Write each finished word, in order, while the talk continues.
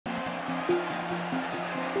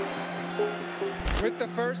With the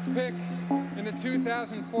first pick in the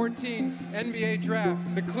 2014 NBA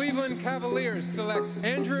Draft, the Cleveland Cavaliers select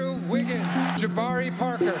Andrew Wiggins, Jabari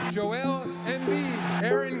Parker, Joel Embiid,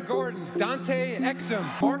 Aaron Gordon, Dante Exum,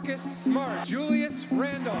 Marcus Smart, Julius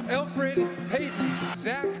Randle, Elfrid Payton,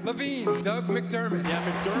 Zach LaVine, Doug McDermott. Yeah,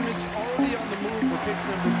 McDermott's already on the move for picks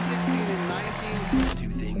number 16 and 19.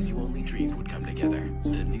 Two things you only dreamed would come together.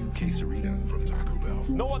 The new quesarito from Taco Bell.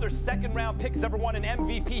 No other second-round pick has ever won an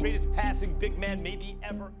MVP. Greatest passing big man maybe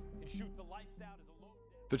ever. Can shoot the lights out as a low.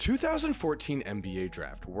 The 2014 NBA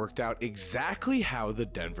Draft worked out exactly how the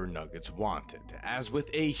Denver Nuggets wanted, as with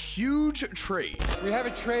a huge trade. We have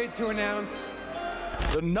a trade to announce.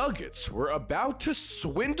 The Nuggets were about to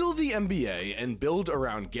swindle the NBA and build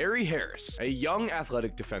around Gary Harris, a young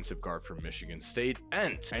athletic defensive guard from Michigan State,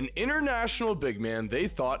 and an international big man they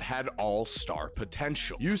thought had all-star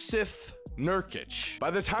potential, Jusuf Nurkic. By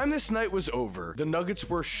the time this night was over, the Nuggets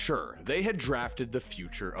were sure they had drafted the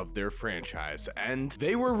future of their franchise, and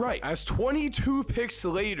they were right, as 22 picks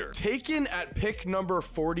later, taken at pick number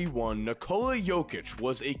 41, Nikola Jokic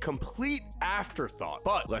was a complete afterthought.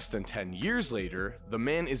 But less than 10 years later, the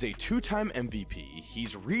man is a two-time MVP,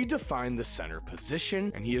 he's redefined the center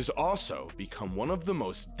position, and he has also become one of the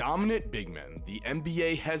most dominant big men the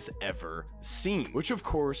NBA has ever seen, which of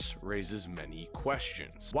course raises many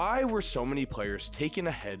questions. Why were so many players taken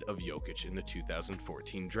ahead of Jokic in the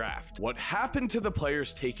 2014 draft? What happened to the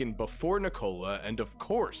players taken before Nikola? And of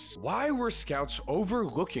course, why were scouts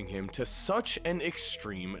overlooking him to such an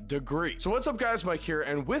extreme degree? So what's up guys, Mike here,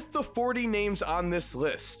 and with the 40 names on this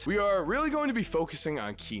list, we are really going to be focusing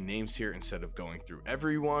on key names here instead of going through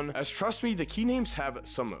everyone, as trust me, the key names have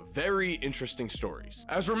some very interesting stories.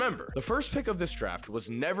 As remember, the first pick of this draft was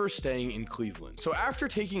never staying in Cleveland, so after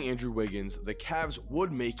taking Andrew Wiggins, the Cavs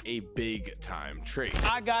would make a big time trade.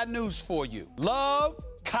 I got news for you. Love,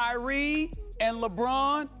 Kyrie, and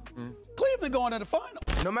LeBron, Cleveland going to the final.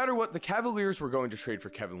 No matter what, the Cavaliers were going to trade for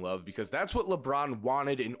Kevin Love because that's what LeBron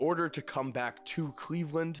wanted in order to come back to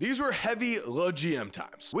Cleveland. These were heavy GM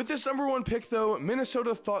times. With this #1 pick though,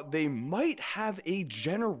 Minnesota thought they might have a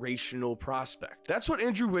generational prospect. That's what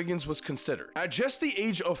Andrew Wiggins was considered. At just the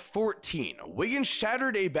age of 14, Wiggins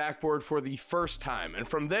shattered a backboard for the first time, and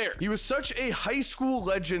from there, he was such a high school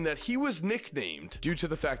legend that he was nicknamed, due to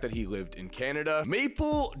the fact that he lived in Canada,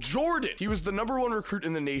 Maple Jordan. He was the #1 recruit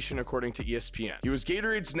in the nation according to ESPN. He was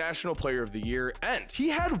Gatorade's National Player of the Year, and he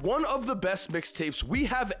had one of the best mixtapes we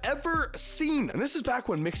have ever seen. And this is back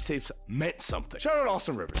when mixtapes meant something. Shout out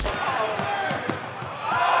Austin Rivers.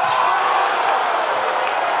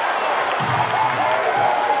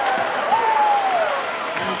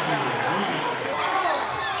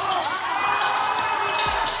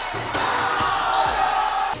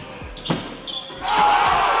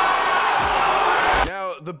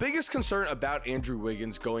 The biggest concern about Andrew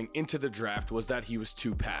Wiggins going into the draft was that he was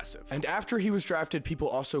too passive. And after he was drafted, people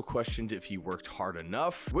also questioned if he worked hard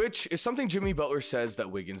enough, which is something Jimmy Butler says that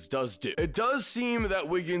Wiggins does do. It does seem that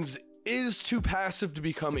Wiggins is too passive to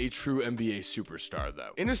become a true NBA superstar though.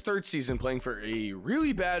 In his third season playing for a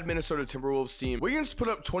really bad Minnesota Timberwolves team, Wiggins put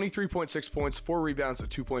up 23.6 points, 4 rebounds, and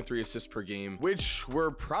 2.3 assists per game, which were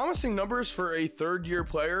promising numbers for a third-year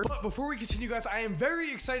player. But before we continue guys, I am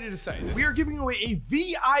very excited to say that we are giving away a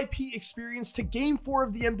VIP experience to Game 4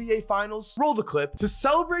 of the NBA Finals. Roll the clip. To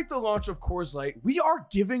celebrate the launch of Coors Light, we are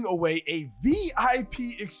giving away a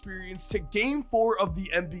VIP experience to Game 4 of the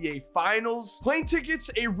NBA Finals. Plane tickets,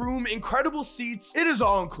 a room, incredible seats, it is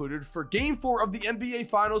all included for Game 4 of the NBA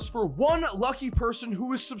Finals for one lucky person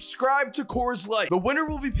who is subscribed to Coors Light. The winner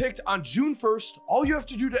will be picked on June 1st. All you have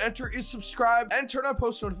to do to enter is subscribe and turn on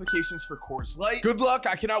post notifications for Coors Light. Good luck.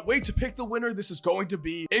 I cannot wait to pick the winner. This is going to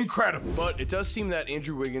be incredible. But it does seem that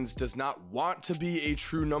Andrew Wiggins does not want to be a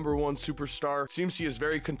true #1 superstar. Seems he is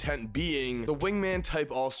very content being the wingman type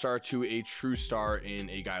all-star to a true star in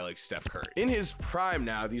a guy like Steph Curry. In his prime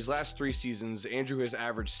now, these last 3 seasons, Andrew has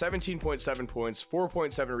averaged 17.7 points,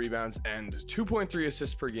 4.7 rebounds, and 2.3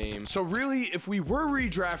 assists per game. So really, if we were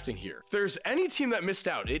redrafting here, if there's any team that missed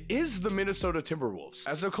out, it is the Minnesota Timberwolves,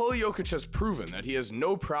 as Nikola Jokic has proven that he has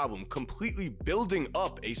no problem completely building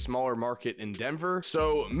up a smaller market in Denver.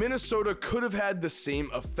 So Minnesota could have had the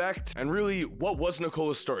same effect. And really, what was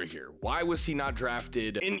Nikola's story here? Why was he not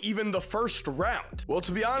drafted in even the first round? Well,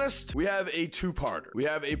 to be honest, we have a two-parter. We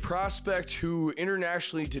have a prospect who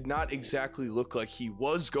internationally did not exactly look like he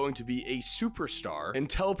was going going to be a superstar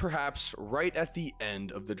until perhaps right at the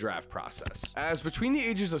end of the draft process. As between the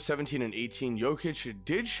ages of 17 and 18, Jokic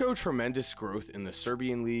did show tremendous growth in the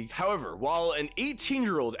Serbian league. However, while an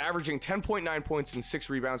 18-year-old averaging 10.9 points and 6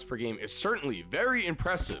 rebounds per game is certainly very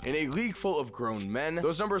impressive in a league full of grown men,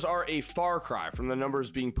 those numbers are a far cry from the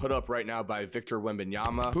numbers being put up right now by Victor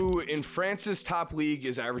Wembanyama, who in France's top league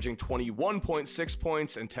is averaging 21.6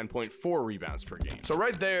 points and 10.4 rebounds per game. So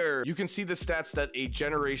right there, you can see the stats that a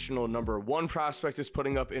generational number 1 prospect is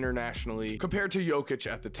putting up internationally compared to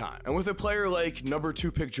Jokic at the time. And with a player like number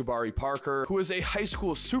 2 pick Jabari Parker, who is a high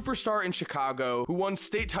school superstar in Chicago, who won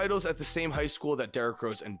state titles at the same high school that Derrick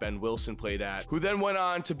Rose and Ben Wilson played at, who then went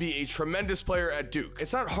on to be a tremendous player at Duke.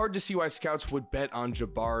 It's not hard to see why scouts would bet on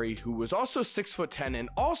Jabari, who was also 6'10" and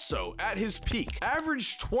also at his peak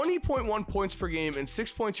averaged 20.1 points per game and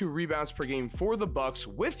 6.2 rebounds per game for the Bucks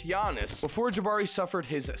with Giannis before Jabari suffered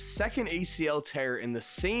his second ACL tear in the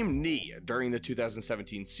same knee during the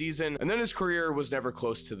 2017 season, and then his career was never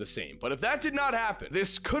close to the same. But if that did not happen,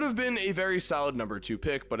 this could have been a very solid number 2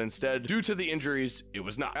 pick, but instead, due to the injuries, it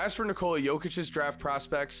was not. As for Nikola Jokic's draft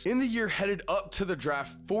prospects, in the year headed up to the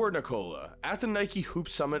draft for Nikola, at the Nike Hoop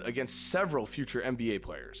Summit against several future NBA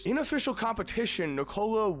players, in official competition,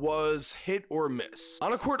 Nikola was hit or miss.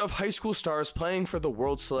 On a court of high school stars playing for the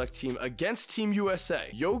World Select team against Team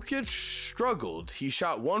USA, Jokic struggled. He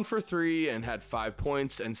shot 1 for 3 and had 5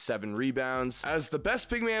 points and 7 rebounds, as the best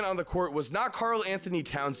big man on the court was not Karl Anthony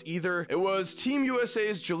Towns either. It was Team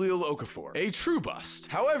USA's Jahlil Okafor, a true bust.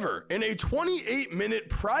 However, in a 28-minute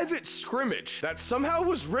private scrimmage that somehow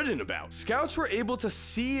was written about, scouts were able to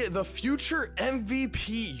see the future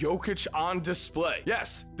MVP Jokic on display.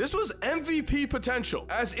 Yes, this was MVP potential,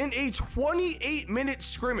 as in a 28-minute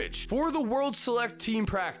scrimmage for the World Select team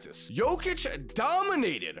practice, Jokic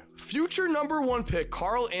dominated future number 1 pick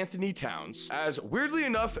Karl Anthony Towns, as weirdly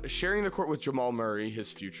enough, sharing the court with Jamal Murray,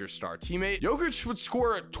 his future star teammate, Jokic would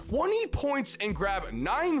score 20 points and grab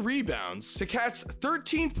 9 rebounds to catch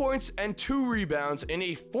 13 points and 2 rebounds in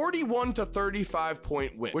a 41-35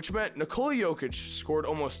 point win, which meant Nikola Jokic scored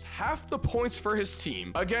almost half the points for his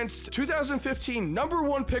team against 2015 number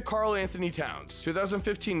 1 pick Karl Anthony Towns,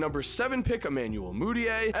 2015 number 7 pick Emmanuel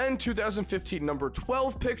Mudiay, and 2015 number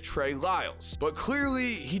 12 pick Trey Lyles. But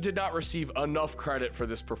clearly, he did not receive enough credit for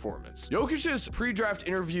this performance. Jokic's pre-draft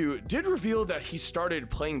interview did reveal that he started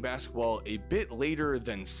playing basketball a bit later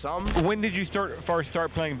than some. When did you first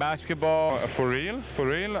start playing basketball? For real? For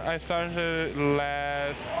real? I started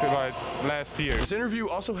last year. This interview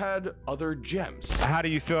also had other gems. How do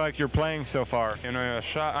you feel like you're playing so far? You know,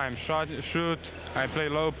 shoot, I play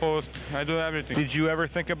low post, I do everything. Did you ever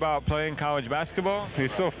think about playing college basketball?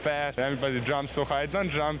 It's so fast, everybody jumps so high. I don't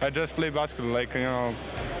jump, I just play basketball, like, you know,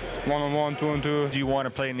 1-on-1, 2-on-2. Do you want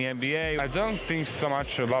to play in the NBA? I don't think so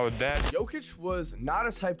much about that. Jokic was not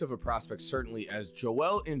as hyped of a prospect, certainly, as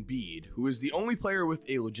Joel Embiid, who is the only player with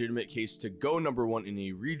a legitimate case to go number 1 in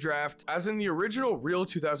a redraft. As in the original real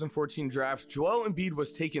 2014 draft, Joel Embiid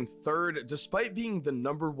was taken 3rd despite being the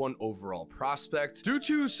number 1 overall prospect due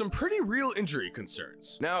to some pretty real injury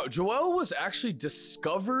concerns. Now, Joel was actually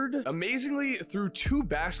discovered amazingly through 2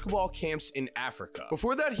 basketball camps in Africa.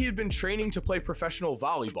 Before that, he had been training to play professional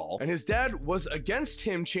volleyball, and his dad was against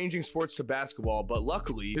him changing sports to basketball, but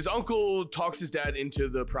luckily his uncle talked his dad into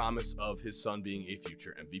the promise of his son being a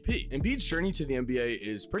future MVP. Embiid's journey to the NBA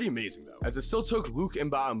is pretty amazing though, as it still took Luke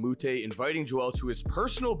Mbah-a-Moute inviting Joel to his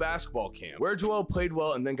personal basketball camp, where Joel played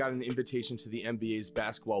well and then got an invitation to the NBA's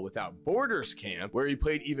Basketball Without Borders camp, where he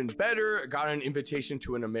played even better, got an invitation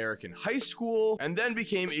to an American high school, and then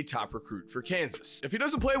became a top recruit for Kansas. If he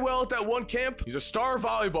doesn't play well at that one camp, he's a star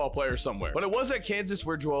volleyball player somewhere. But it was at Kansas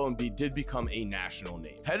where Joel Embiid did become a national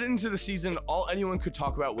name. Headed into the season, all anyone could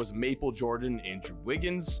talk about was Maple Jordan and Andrew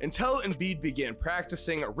Wiggins, until Embiid began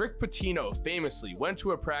practicing. Rick Pitino famously went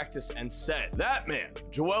to a practice and said, "That man,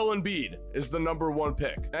 Joel Embiid, is the number 1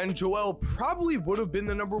 pick." And Joel probably would have been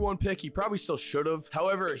the number 1 pick. He probably still should have.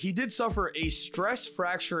 However, he did suffer a stress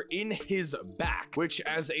fracture in his back, which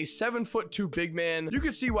as a 7'2" big man, you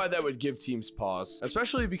could see why that would give teams pause,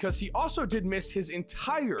 especially because he also did miss his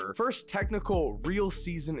entire first technical real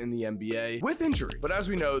season in the NBA with injury. But as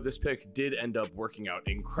we know, this pick did end up working out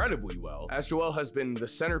incredibly well, as Joel has been the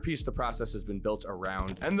centerpiece the process has been built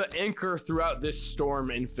around and the anchor throughout this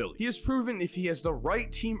storm in Philly. He has proven if he has the right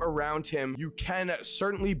team around him, you can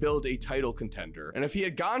certainly build a title contender. And if he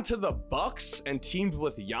had gone to the Bucks and teamed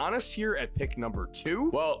with Giannis here at pick number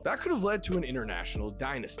 2, well, that could have led to an international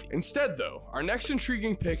dynasty. Instead though, our next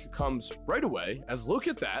intriguing pick comes right away, as look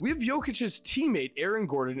at that, we have Jokic's teammate Aaron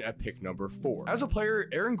Gordon at pick number 4. As a player,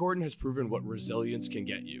 Aaron Aaron Gordon has proven what resilience can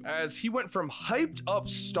get you, as he went from hyped up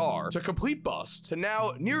star to complete bust to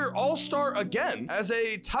now near all-star again as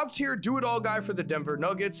a top-tier do-it-all guy for the Denver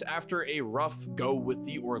Nuggets after a rough go with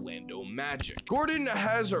the Orlando Magic. Gordon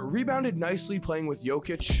has rebounded nicely playing with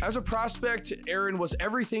Jokic. As a prospect, Aaron was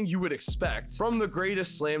everything you would expect from the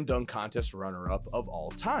greatest slam dunk contest runner-up of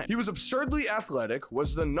all time. He was absurdly athletic,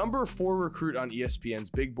 was the #4 recruit on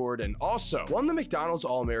ESPN's big board, and also won the McDonald's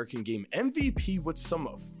All-American Game MVP with some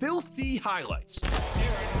filthy highlights.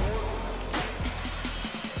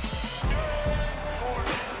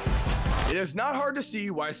 It is not hard to see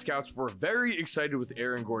why scouts were very excited with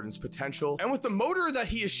Aaron Gordon's potential, and with the motor that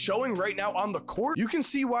he is showing right now on the court, you can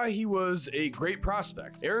see why he was a great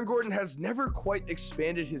prospect. Aaron Gordon has never quite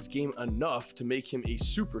expanded his game enough to make him a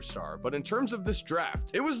superstar, but in terms of this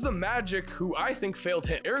draft, it was the Magic who I think failed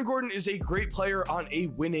him. Aaron Gordon is a great player on a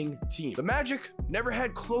winning team. The Magic never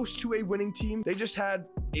had close to a winning team, they just had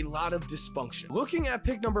a lot of dysfunction. Looking at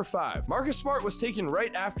pick number 5, Marcus Smart was taken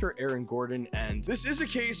right after Aaron Gordon, and this is a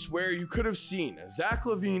case where you could have seen Zach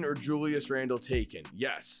LaVine or Julius Randle taken,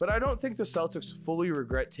 yes, but I don't think the Celtics fully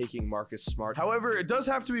regret taking Marcus Smart. However, it does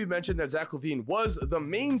have to be mentioned that Zach LaVine was the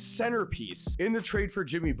main centerpiece in the trade for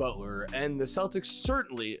Jimmy Butler, and the Celtics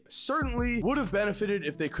certainly would have benefited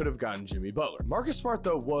if they could have gotten Jimmy Butler. Marcus Smart,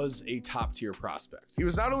 though, was a top-tier prospect. He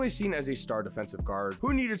was not only seen as a star defensive guard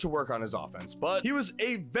who needed to work on his offense, but he was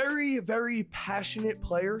a very passionate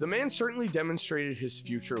player. The man certainly demonstrated his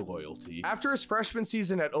future loyalty. After his freshman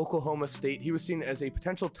season at Oklahoma State, he was seen as a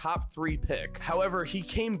potential top 3 pick. However, he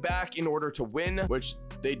came back in order to win, which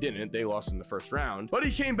they didn't. They lost in the first round, but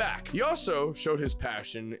he came back. He also showed his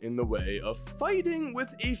passion in the way of fighting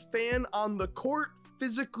with a fan on the court,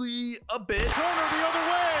 physically a bit. Corner the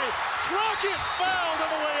other way. Crockett fouled on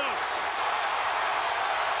the way up.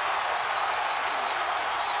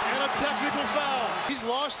 And a technical foul. He's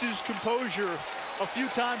lost his composure a few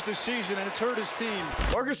times this season, and it's hurt his team.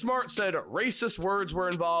 Marcus Smart said racist words were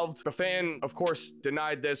involved. The fan, of course,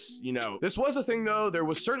 denied this. You know, this was a thing, though. There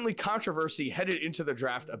was certainly controversy headed into the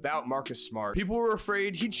draft about Marcus Smart. People were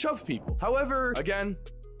afraid he'd shove people. However, again,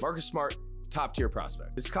 Marcus Smart, top-tier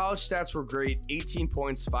prospect. His college stats were great: 18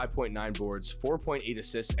 points, 5.9 boards, 4.8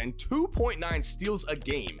 assists, and 2.9 steals a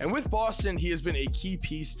game. And with Boston, he has been a key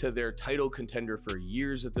piece to their title contender for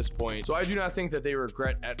years at this point. So I do not think that they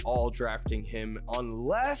regret at all drafting him,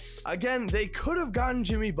 unless, again, they could have gotten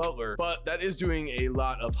Jimmy Butler, but that is doing a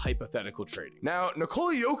lot of hypothetical trading. Now,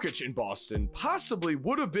 Nikola Jokic in Boston possibly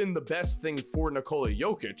would have been the best thing for Nikola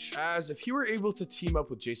Jokic, as if he were able to team up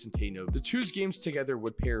with Jason Tatum, the two's games together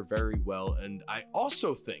would pair very well, and I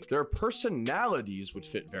also think their personalities would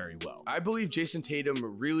fit very well. I believe Jason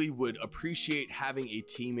Tatum really would appreciate having a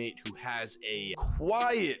teammate who has a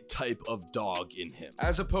quiet type of dog in him,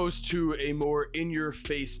 as opposed to a more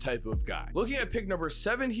in-your-face type of guy. Looking at pick number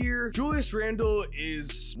 7 here, Julius Randle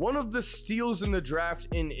is one of the steals in the draft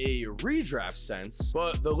in a redraft sense,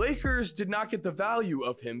 but the Lakers did not get the value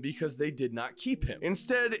of him because they did not keep him.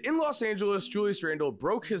 Instead, in Los Angeles, Julius Randle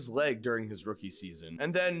broke his leg during his rookie season,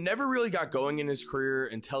 and then never really got going in his career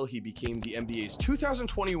until he became the NBA's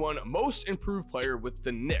 2021 most improved player with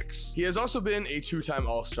the Knicks. He has also been a 2-time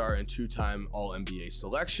All-Star and 2-time All-NBA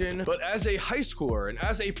selection, but as a high schooler and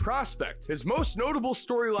as a prospect, his most notable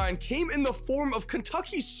storyline came in the form of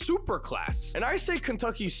Kentucky's Superclass. And I say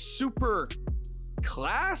Kentucky's super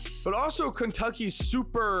class, but also Kentucky's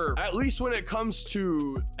super, at least when it comes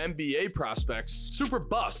to NBA prospects, super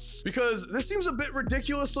busts, because this seems a bit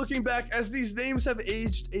ridiculous looking back, as these names have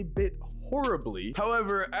aged a bit horribly.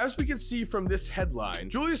 However, as we can see from this headline,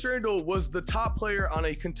 Julius Randle was the top player on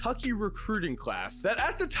a Kentucky recruiting class that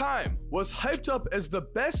at the time was hyped up as the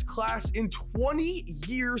best class in 20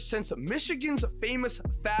 years since Michigan's famous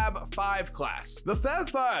Fab 5 class. The Fab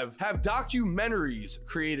 5 have documentaries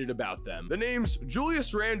created about them. The names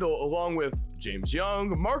Julius Randle, along with James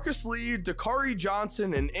Young, Marcus Lee, Dakari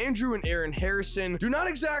Johnson, and Andrew and Aaron Harrison, do not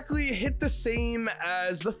exactly hit the same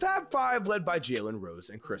as the Fab 5 led by Jalen Rose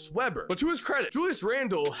and Chris Webber. But to his credit, Julius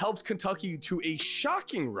Randle helped Kentucky to a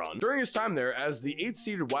shocking run during his time there, as the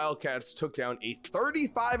 8th-seeded Wildcats took down a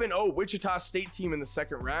 35-0 Wichita State team in the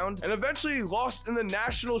second round and eventually lost in the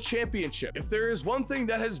national championship. If there is one thing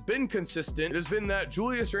that has been consistent, it has been that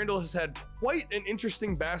Julius Randle has had quite an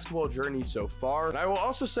interesting basketball journey so far. And I will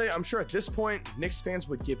also say, I'm sure at this point, Knicks fans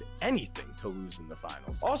would give anything to lose in the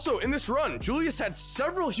finals. Also, in this run, Julius had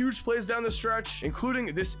several huge plays down the stretch,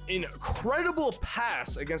 including this incredible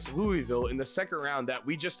pass against Louisville in the second round that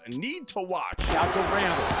we just need to watch. Out to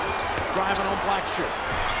Randle, driving on Blackshear,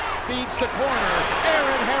 feeds the corner,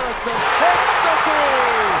 Aaron Harrison hits the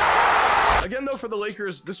three! Again, though, for the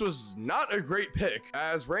Lakers, this was not a great pick,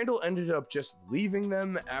 as Randle ended up just leaving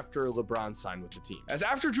them after LeBron signed with the team. As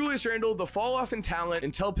after Julius Randle, the fall off in talent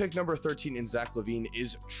until pick number 13 in Zach LaVine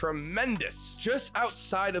is tremendous. Just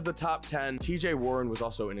outside of the top 10, TJ Warren was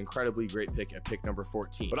also an incredibly great pick at pick number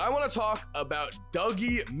 14. But I want to talk about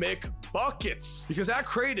Dougie McBuckets, because at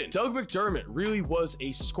Creighton, Doug McDermott really was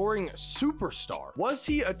a scoring superstar. Was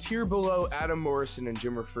he a tier below Adam Morrison and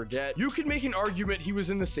Jimmer Fredette? You could make an argument he was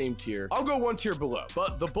in the same tier. I'll go one tier below,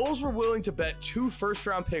 but the Bulls were willing to bet 2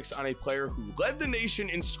 first-round picks on a player who led the nation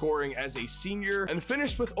in scoring as a senior and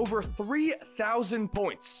finished with over 3,000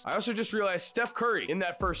 points. I also just realized Steph Curry in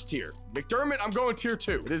that first tier. McDermott, I'm going tier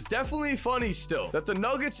 2. It is definitely funny still that the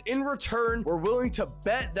Nuggets in return were willing to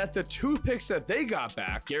bet that the 2 picks that they got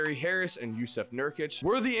back, Gary Harris and Yusuf Nurkic,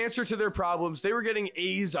 were the answer to their problems. They were getting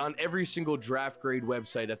A's on every single draft grade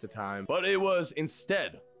website at the time, but it was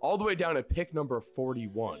instead all the way down at pick number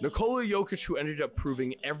 41, Nikola Jokic, who ended up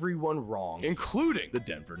proving everyone wrong, including the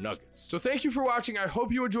Denver Nuggets. So thank you for watching. I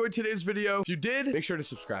hope you enjoyed today's video. If you did, make sure to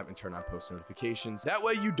subscribe and turn on post notifications. That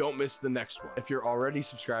way you don't miss the next one. If you're already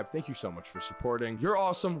subscribed, thank you so much for supporting. You're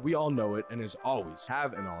awesome. We all know it. And as always,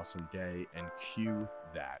 have an awesome day and cue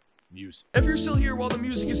that music. If you're still here while the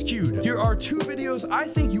music is cued, here are 2 videos I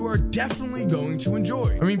think you are definitely going to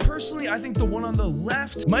enjoy. I mean, personally, I think the one on the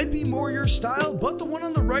left might be more your style, but the one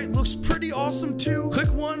on the right looks pretty awesome too.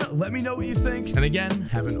 Click one, let me know what you think, and again,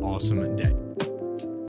 have an awesome day.